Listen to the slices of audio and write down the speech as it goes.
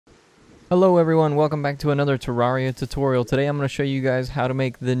Hello everyone, welcome back to another Terraria tutorial. Today I'm going to show you guys how to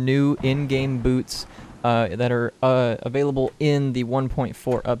make the new in-game boots that are available in the 1.4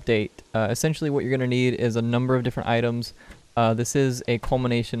 update. Essentially what you're going to need is a number of different items. This is a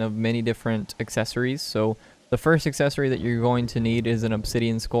culmination of many different accessories. So the first accessory that you're going to need is an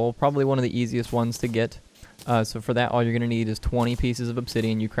obsidian skull, probably one of the easiest ones to get. So for that all you're going to need is 20 pieces of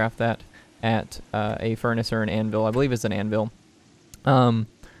obsidian. You craft that at a furnace or an anvil. I believe it's an anvil.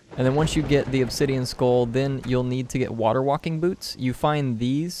 And then once you get the obsidian skull, then you'll need to get water walking boots. You find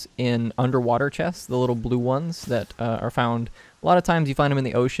these in underwater chests, the little blue ones that are found. A lot of times you find them in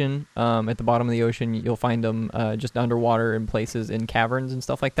the ocean. At the bottom of the ocean, you'll find them just underwater in places in caverns and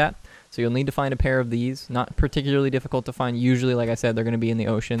stuff like that. So you'll need to find a pair of these. Not particularly difficult to find. Usually, like I said, they're going to be in the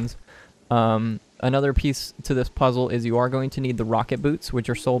oceans. Another piece to this puzzle is you are going to need the rocket boots, which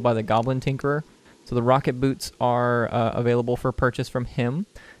are sold by the Goblin Tinkerer. So the rocket boots are available for purchase from him.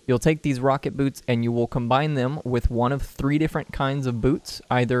 You'll take these rocket boots and you will combine them with one of 3 different kinds of boots,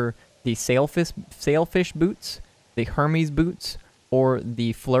 either the sailfish boots, the Hermes boots, or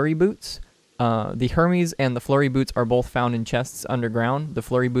the flurry boots. The Hermes and the flurry boots are both found in chests underground. The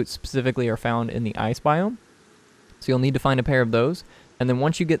flurry boots specifically are found in the ice biome. So you'll need to find a pair of those. And then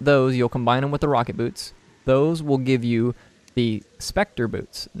once you get those, you'll combine them with the rocket boots. Those will give you the Spectre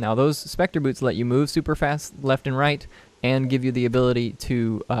boots. Now those Spectre boots let you move super fast left and right and give you the ability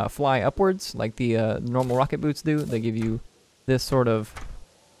to fly upwards like the normal rocket boots do. They give you this sort of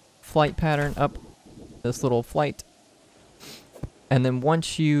flight pattern up, this little flight. And then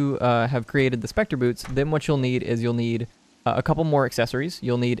once you have created the Spectre boots, then what you'll need is you'll need a couple more accessories.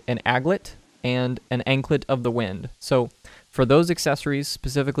 You'll need an aglet and an anklet of the wind. So for those accessories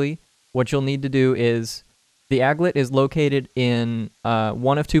specifically, what you'll need to do is the aglet is located in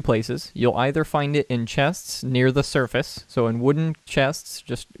one of 2 places. You'll either find it in chests near the surface, so in wooden chests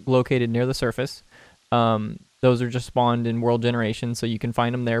just located near the surface. Those are just spawned in world generation, so you can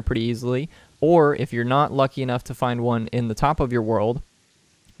find them there pretty easily. Or if you're not lucky enough to find one in the top of your world,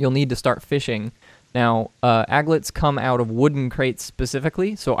 you'll need to start fishing. Now, aglets come out of wooden crates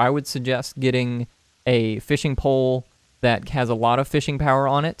specifically, so I would suggest getting a fishing pole that has a lot of fishing power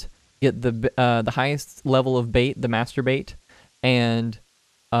on it. Get the highest level of bait, the master bait, and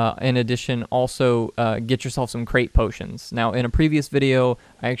in addition, also get yourself some crate potions. Now, in a previous video,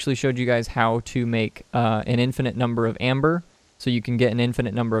 I actually showed you guys how to make an infinite number of amber, so you can get an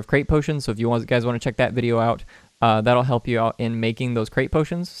infinite number of crate potions. So if you guys want to check that video out, that'll help you out in making those crate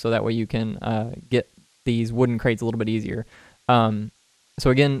potions, so that way you can get these wooden crates a little bit easier. So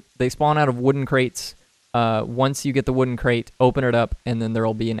again, they spawn out of wooden crates. Once you get the wooden crate, open it up, and then there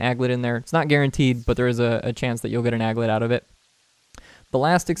will be an aglet in there. It's not guaranteed, but there is a chance that you'll get an aglet out of it. The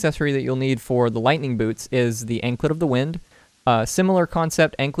last accessory that you'll need for the lightning boots is the anklet of the wind. Similar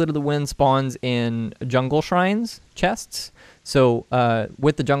concept, anklet of the wind spawns in jungle shrines chests. So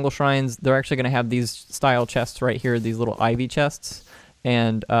with the jungle shrines, they're actually going to have these style chests right here, these little ivy chests.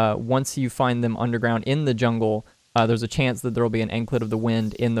 And once you find them underground in the jungle, there's a chance that there will be an anklet of the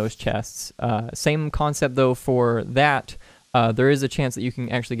wind in those chests. Same concept though for that. There is a chance that you can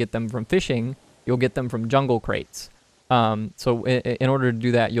actually get them from fishing. You'll get them from jungle crates. So in order to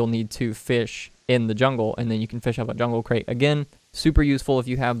do that, you'll need to fish in the jungle, and then you can fish up a jungle crate. Again, super useful if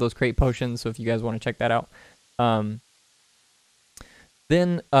you have those crate potions, so if you guys want to check that out. So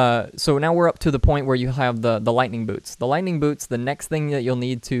now we're up to the point where you have the lightning boots. The lightning boots, the next thing that you'll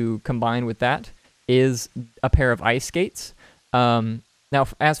need to combine with that is a pair of ice skates. Now,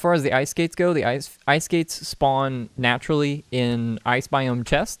 as far as the ice skates go, the ice skates spawn naturally in ice biome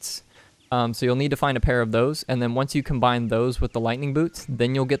chests. So you'll need to find a pair of those, and then once you combine those with the lightning boots,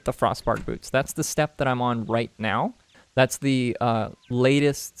 then you'll get the Terraspark boots. That's the step that I'm on right now. That's the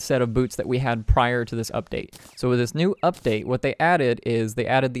latest set of boots that we had prior to this update. So with this new update, what they added is they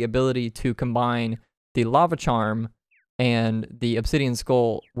added the ability to combine the lava charm and the obsidian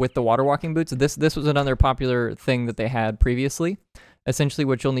skull with the water walking boots. This was another popular thing that they had previously. Essentially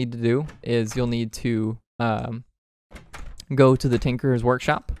what you'll need to do is you'll need to go to the Tinkerer's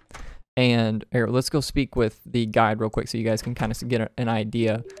workshop. And here, let's go speak with the guide real quick so you guys can kind of get an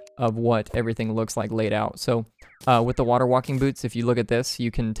idea of what everything looks like laid out. So with the water walking boots, if you look at this,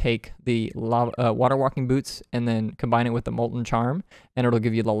 you can take the water walking boots and then combine it with the molten charm, and it'll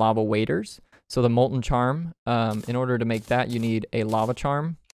give you the lava waders. So the molten charm, in order to make that, you need a lava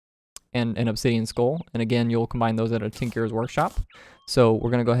charm and an obsidian skull. And again, you'll combine those at a Tinkerer's workshop. So we're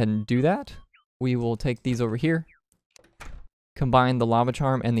going to go ahead and do that. We will take these over here, combine the lava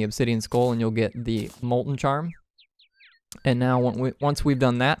charm and the obsidian skull, and you'll get the molten charm. And now once we've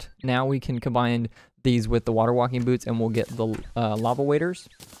done that, now we can combine these with the water walking boots and we'll get the lava waders.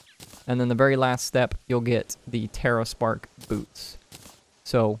 And then the very last step, you'll get the Terraspark boots.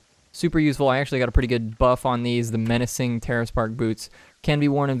 So super useful. I actually got a pretty good buff on these. The menacing Terraspark boots can be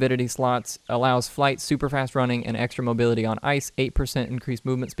worn in Avidity slots, allows flight, super fast running, and extra mobility on ice, 8% increased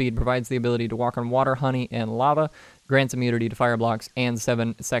movement speed, provides the ability to walk on water, honey, and lava, grants immunity to fire blocks, and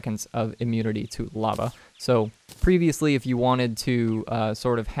 7 seconds of immunity to lava. So previously, if you wanted to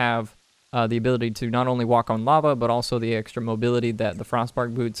sort of have the ability to not only walk on lava, but also the extra mobility that the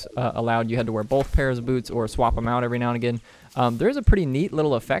Frostbark boots allowed, you had to wear both pairs of boots or swap them out every now and again. There's a pretty neat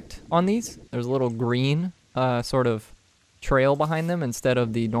little effect on these. There's a little green sort of trail behind them instead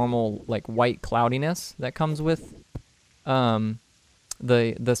of the normal like white cloudiness that comes with the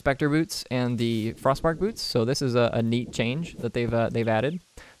Spectre boots and the Frostbark boots. So this is a neat change that they've added.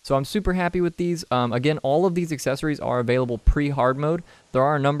 So I'm super happy with these. Again, all of these accessories are available pre-hard mode. There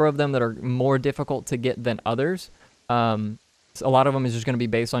are a number of them that are more difficult to get than others. So a lot of them is just going to be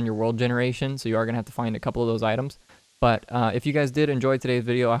based on your world generation, so you are going to have to find a couple of those items. But if you guys did enjoy today's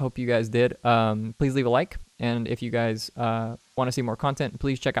video, I hope you guys did. Please leave a like, and if you guys want to see more content,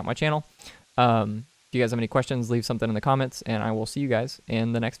 please check out my channel. If you guys have any questions, leave something in the comments, and I will see you guys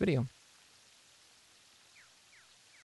in the next video.